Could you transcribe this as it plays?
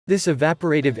This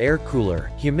evaporative air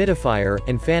cooler, humidifier,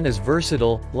 and fan is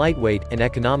versatile, lightweight, and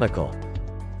economical.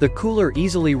 The cooler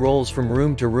easily rolls from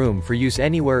room to room for use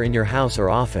anywhere in your house or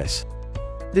office.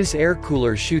 This air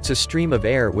cooler shoots a stream of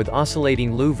air with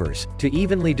oscillating louvres, to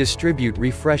evenly distribute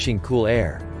refreshing cool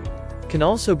air. Can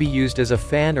also be used as a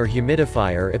fan or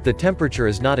humidifier if the temperature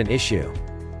is not an issue.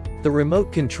 The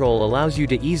remote control allows you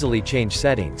to easily change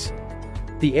settings.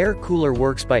 The air cooler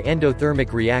works by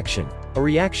endothermic reaction, a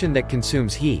reaction that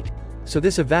consumes heat. So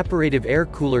this evaporative air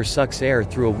cooler sucks air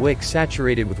through a wick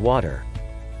saturated with water.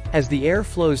 As the air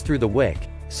flows through the wick,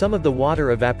 some of the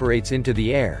water evaporates into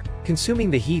the air,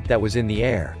 consuming the heat that was in the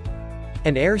air.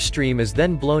 An air stream is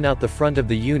then blown out the front of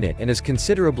the unit and is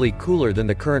considerably cooler than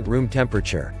the current room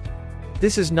temperature.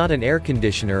 This is not an air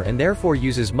conditioner and therefore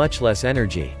uses much less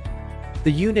energy.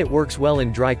 The unit works well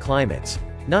in dry climates,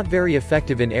 not very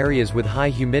effective in areas with high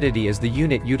humidity as the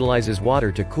unit utilizes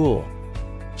water to cool.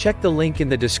 Check the link in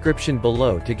the description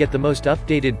below to get the most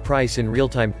updated price in real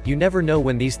time. You never know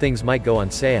when these things might go on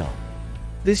sale.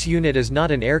 This unit is not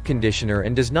an air conditioner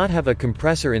and does not have a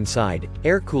compressor inside.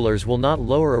 Air coolers will not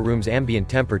lower a room's ambient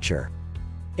temperature.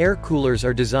 Air coolers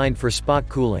are designed for spot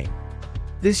cooling.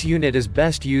 This unit is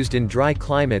best used in dry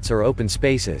climates or open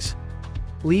spaces.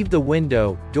 Leave the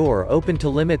window, door open to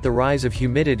limit the rise of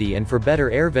humidity and for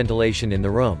better air ventilation in the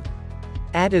room.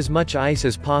 Add as much ice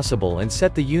as possible and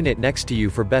set the unit next to you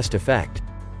for best effect.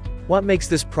 What makes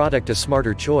this product a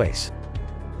smarter choice?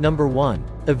 Number 1.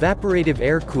 Evaporative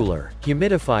air cooler,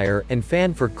 humidifier, and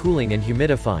fan for cooling and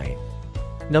humidifying.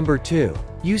 Number 2.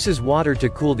 Uses water to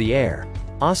cool the air.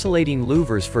 Oscillating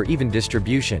louvres for even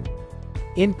distribution.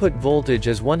 Input voltage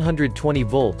is 120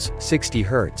 volts, 60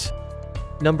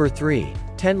 Hz. Number 3.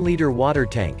 10-liter water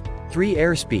tank, 3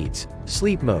 air speeds,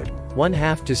 sleep mode,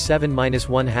 1/2 to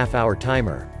 7-1/2 hour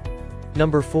timer.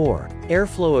 Number 4.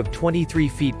 Airflow of 23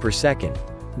 feet per second.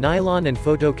 Nylon and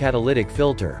photocatalytic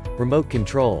filter, remote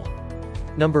control.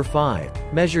 Number 5.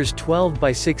 Measures 12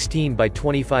 by 16 by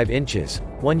 25 inches,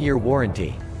 1-year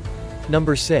warranty.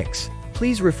 Number 6.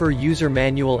 Please refer user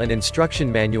manual and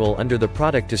instruction manual under the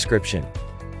product description.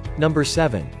 Number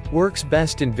 7. Works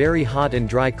best in very hot and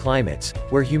dry climates,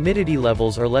 where humidity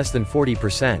levels are less than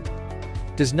 40%.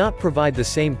 Does not provide the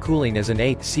same cooling as an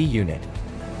AC unit.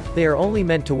 They are only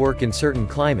meant to work in certain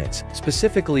climates,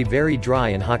 specifically very dry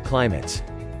and hot climates.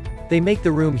 They make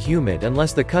the room humid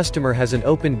unless the customer has an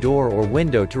open door or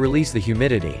window to release the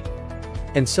humidity.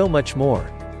 And so much more.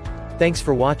 Thanks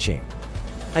for watching.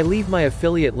 I leave my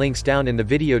affiliate links down in the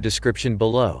video description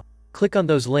below. Click on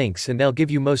those links and they'll give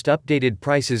you most updated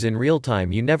prices in real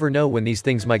time. You never know when these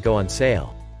things might go on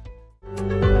sale.